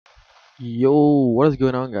Yo, what is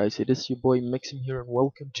going on, guys? It is your boy Mixim here, and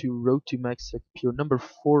welcome to Road to Max Pure number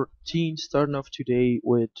 14. Starting off today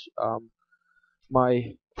with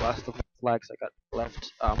my last of my flags I got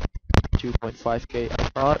left 2.5k. I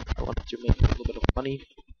thought I wanted to make a little bit of money.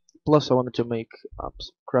 Plus, I wanted to make some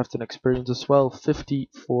crafting experience as well. 50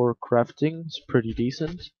 for crafting is pretty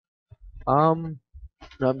decent. Now I'm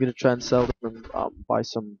gonna try and sell them and buy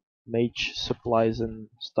some mage supplies and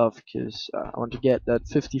stuff because I want to get that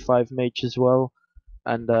 55 mage as well.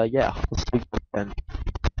 And yeah, let's do it then.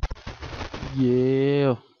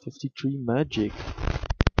 Yeah, 53 magic.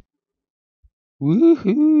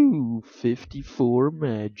 Woohoo! 54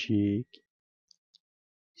 magic.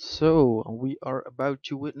 So, we are about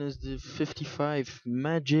to witness the 55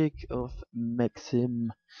 magic of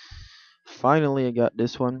Maxim. Finally, I got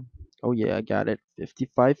this one. Oh yeah, I got it.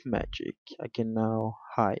 55 magic. I can now.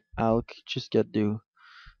 Hi, Alk. Just get to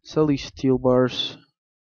sell these steel bars.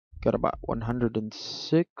 Got about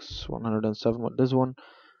 106, 107 with this one.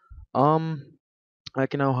 I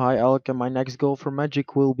can now high alch, and my next goal for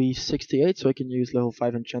magic will be 68, so I can use level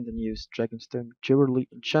 5 enchant and use Dragonstone Jewelry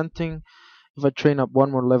enchanting. If I train up one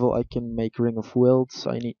more level, I can make Ring of Wilds.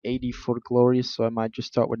 I need 80 for Glorious, so I might just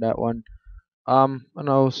start with that one. I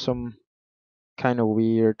know some kind of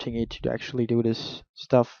weird thingy to actually do this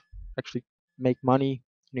stuff, actually make money.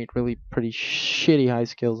 You need really pretty shitty high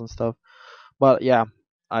skills and stuff. But yeah,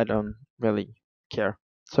 I don't really care.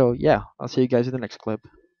 So yeah, I'll see you guys in the next clip.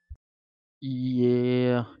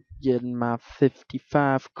 Yeah, getting my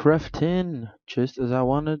 55 crafting just as I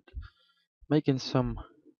wanted. Making some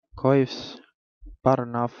coifs, about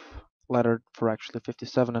enough leather for actually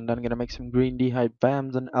 57, and then gonna make some green d'hide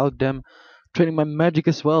vams and algdem. Training my magic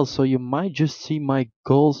as well, so you might just see my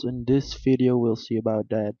goals in this video. We'll see about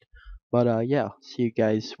that. But yeah, see you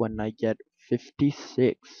guys when I get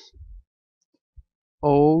 56.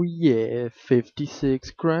 Oh yeah,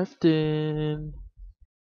 56 crafting.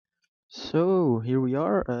 So here we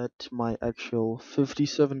are at my actual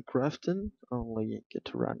 57 crafting. Only get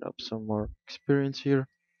to round up some more experience here.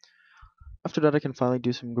 After that I can finally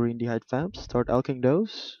do some green d'hide vamps, start alching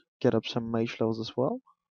those, get up some mage levels as well.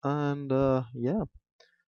 And yeah,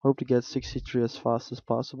 hope to get 63 as fast as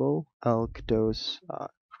possible. Alch those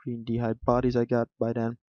green d'hide bodies I got by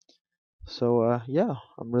then. So yeah,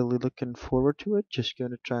 I'm really looking forward to it. Just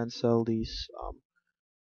gonna try and sell these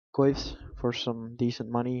coifs for some decent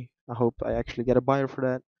money. I hope I actually get a buyer for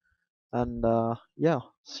that. And yeah,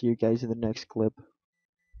 see you guys in the next clip.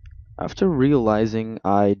 After realizing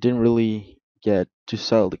I didn't really get to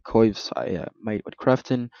sell the coifs I made with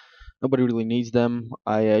crafting, nobody really needs them.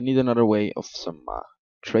 I need another way of some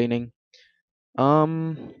training.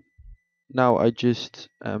 Um, Now I just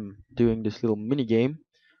am doing this little mini game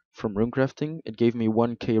from runecrafting. It gave me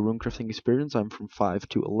 1k runecrafting experience. I'm from 5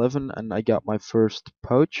 to 11, and I got my first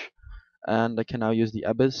pouch. And I can now use the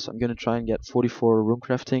abyss. I'm gonna try and get 44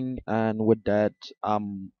 runecrafting, and with that,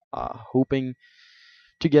 I'm hoping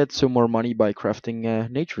to get some more money by crafting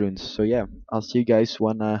nature runes. So yeah, I'll see you guys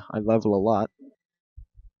when I level a lot.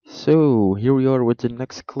 So here we are with the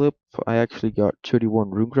next clip. I actually got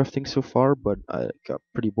 31 rune crafting so far, but I got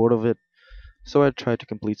pretty bored of it. So I tried to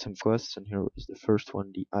complete some quests, and here is the first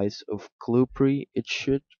one, the Eyes of Clopri. It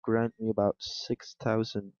should grant me about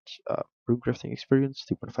 6,000 rune crafting experience,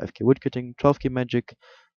 2.5k woodcutting, 12k magic,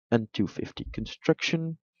 and 250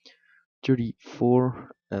 construction.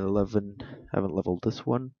 34, 11, haven't leveled this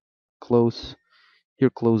one. Close,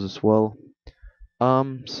 here close as well.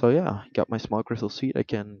 So yeah, got my small crystal seed. I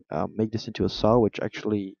can make this into a saw, which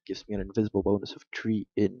actually gives me an invisible bonus of 3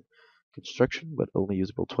 in construction, but only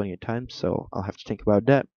usable 28 times, so I'll have to think about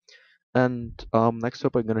that. And next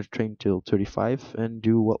up, I'm gonna train till 35 and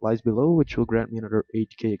do what lies below, which will grant me another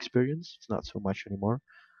 8k experience. It's not so much anymore.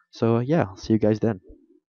 So yeah, I'll see you guys then.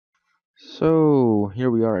 So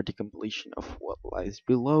here we are at the completion of what lies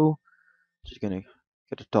below. Just gonna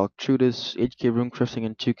get to talk through this. 8k room crafting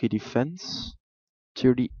and 2k defense.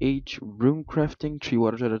 38 room crafting, 3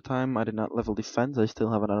 waters at a time. I did not level defense. I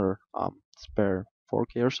still have another spare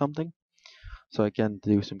 4k or something, so I can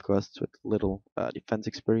do some quests with little defense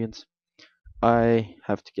experience. I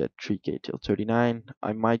have to get 3k till 39.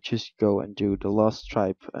 I might just go and do the Lost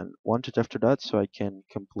Tribe and Wanted after that, so I can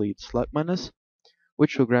complete Slug Menace,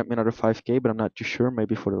 which will grant me another 5k, but I'm not too sure.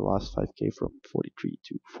 Maybe for the last 5k from 43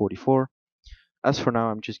 to 44. As for now,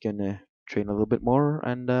 I'm just gonna train a little bit more,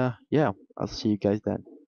 and yeah, I'll see you guys then.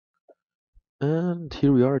 And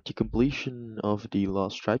here we are at the completion of the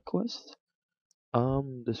Lost Tribe quest.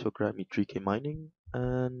 This will grant me 3k mining,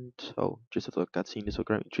 and oh, just a little cutscene. This will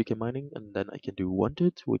grant me 3k mining, and then I can do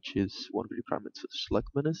Wanted, which is one of the requirements for Slug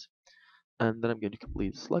Menace. And then I'm going to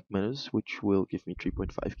complete Slug Menace, which will give me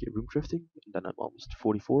 3.5k room drifting, and then I'm almost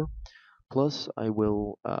 44. Plus, I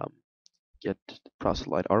will get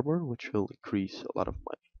proselyte armor, which will increase a lot of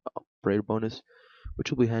my prayer bonus, which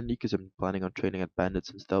will be handy because I'm planning on training at bandits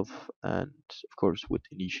and stuff, and of course with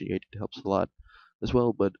initiate it helps a lot as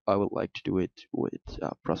well, but I would like to do it with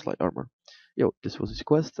proselyte armor. Yo, this was his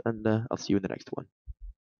quest, and I'll see you in the next one.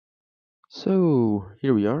 So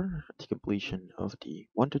here we are at the completion of the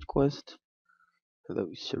wanted quest. Hello,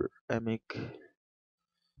 Sir Emic.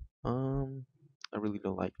 I really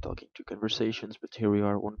don't like talking to conversations, but here we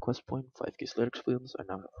are, one quest point, 5k Slayer experience. I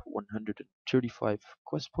now have 135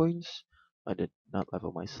 quest points. I did not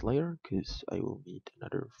level my Slayer, because I will need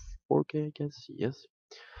another 4k, I guess. Yes.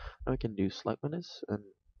 Now I can do Slight Menace, and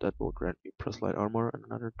that will grant me Proselyte Armor and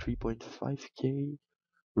another 3.5k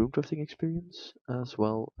room crafting experience, as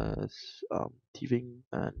well as thieving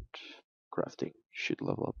and crafting. Should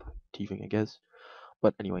level up thieving, I guess.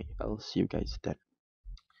 But anyway, I'll see you guys then.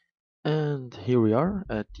 And here we are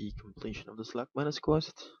at the completion of the Slack Menace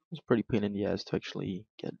quest. It was pretty pain in the ass to actually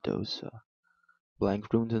get those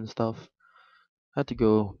blank runes and stuff. Had to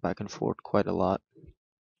go back and forth quite a lot,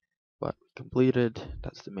 but we completed.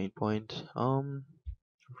 That's the main point. I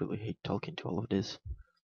really hate talking to all of this.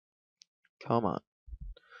 Come on.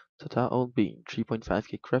 Tata old bean,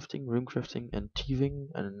 3.5k crafting, room crafting, and thieving,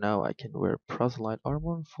 and now I can wear proselyte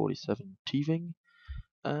armor, 47 thieving,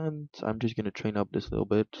 and I'm just gonna train up this little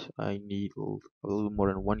bit. I need a little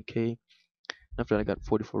more than 1k. After that, I got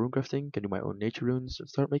 44 rune crafting, can do my own nature runes, and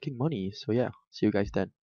start making money. So yeah, see you guys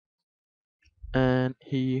then. And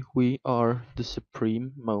here we are, the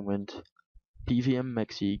supreme moment. PVM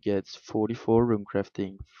Maxi gets 44 rune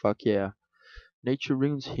crafting. Fuck yeah. Nature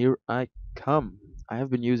runes, here I come. I have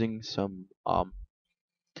been using some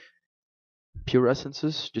pure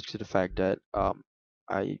essences just to the fact that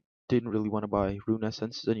I didn't really want to buy rune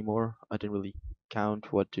essences anymore. I didn't really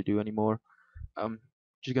count what to do anymore.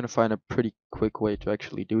 Just gonna find a pretty quick way to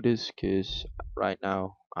actually do this, because right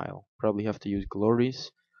now I'll probably have to use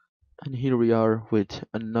glories. And here we are with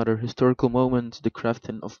another historical moment, the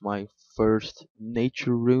crafting of my first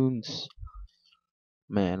nature runes.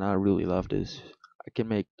 Man, I really love this. I can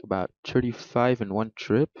make about 35 in one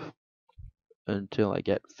trip until I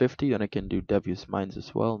get 50, then I can do Devious Mines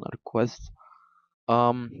as well, another quest.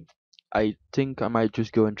 I think I might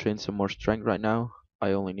just go and train some more strength right now.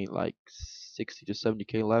 I only need like 60 to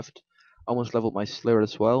 70k left. Almost leveled my Slayer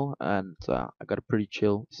as well, and I got a pretty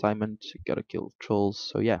chill assignment. Gotta kill trolls,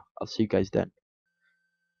 so yeah, I'll see you guys then.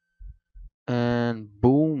 And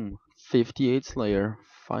boom, 58 Slayer.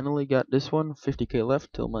 Finally got this one, 50k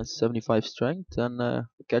left till my 75 strength, and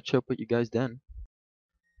catch up with you guys then.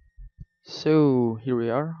 So here we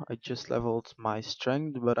are. I just leveled my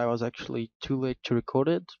strength, but I was actually too late to record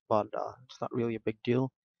it, but it's not really a big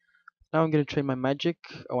deal. Now I'm gonna train my magic.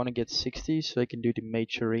 I wanna get 60 so I can do the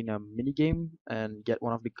Mage Arena minigame and get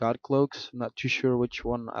one of the God Cloaks. I'm not too sure which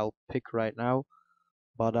one I'll pick right now.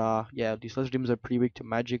 But yeah, these last gyms are pretty weak to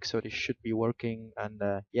magic, so they should be working, and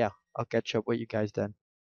yeah, I'll catch up with you guys then.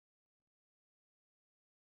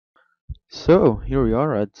 So here we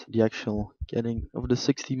are at the actual getting of the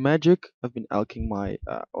 60 magic. I've been alching my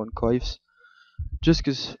own coins just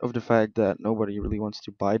because of the fact that nobody really wants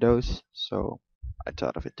to buy those, so I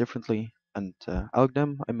thought of it differently and alched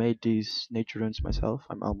them. I made these nature runes myself.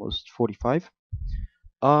 I'm almost 45.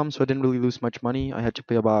 So I didn't really lose much money. I had to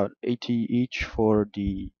pay about 80 each for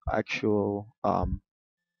the actual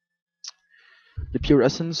the pure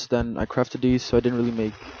essence. Then I crafted these, so I didn't really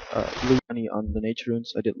make lose money on the nature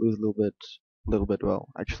runes. I did lose a little bit. Well,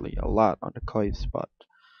 actually a lot on the coins, but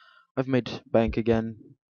I've made bank again.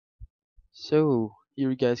 So here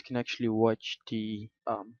you guys can actually watch the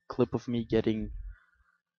clip of me getting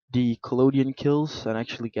the collodion kills and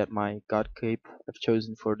actually get my god cape. I've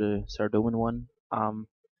chosen for the Sardoman one.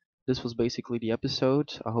 This was basically the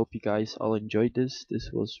episode. I hope you guys all enjoyed this.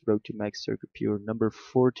 This was Road to Max Zerker Pure number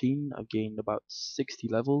 14. I've gained about 60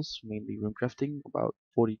 levels, mainly runecrafting, about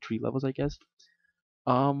 43 levels I guess.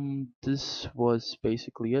 This was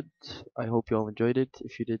basically it. I hope you all enjoyed it.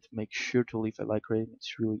 If you did, make sure to leave a like rating.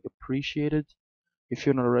 It's really appreciated. If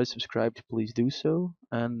you're not already subscribed, please do so.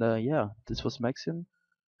 And yeah, this was Maxim.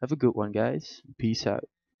 Have a good one, guys. Peace out.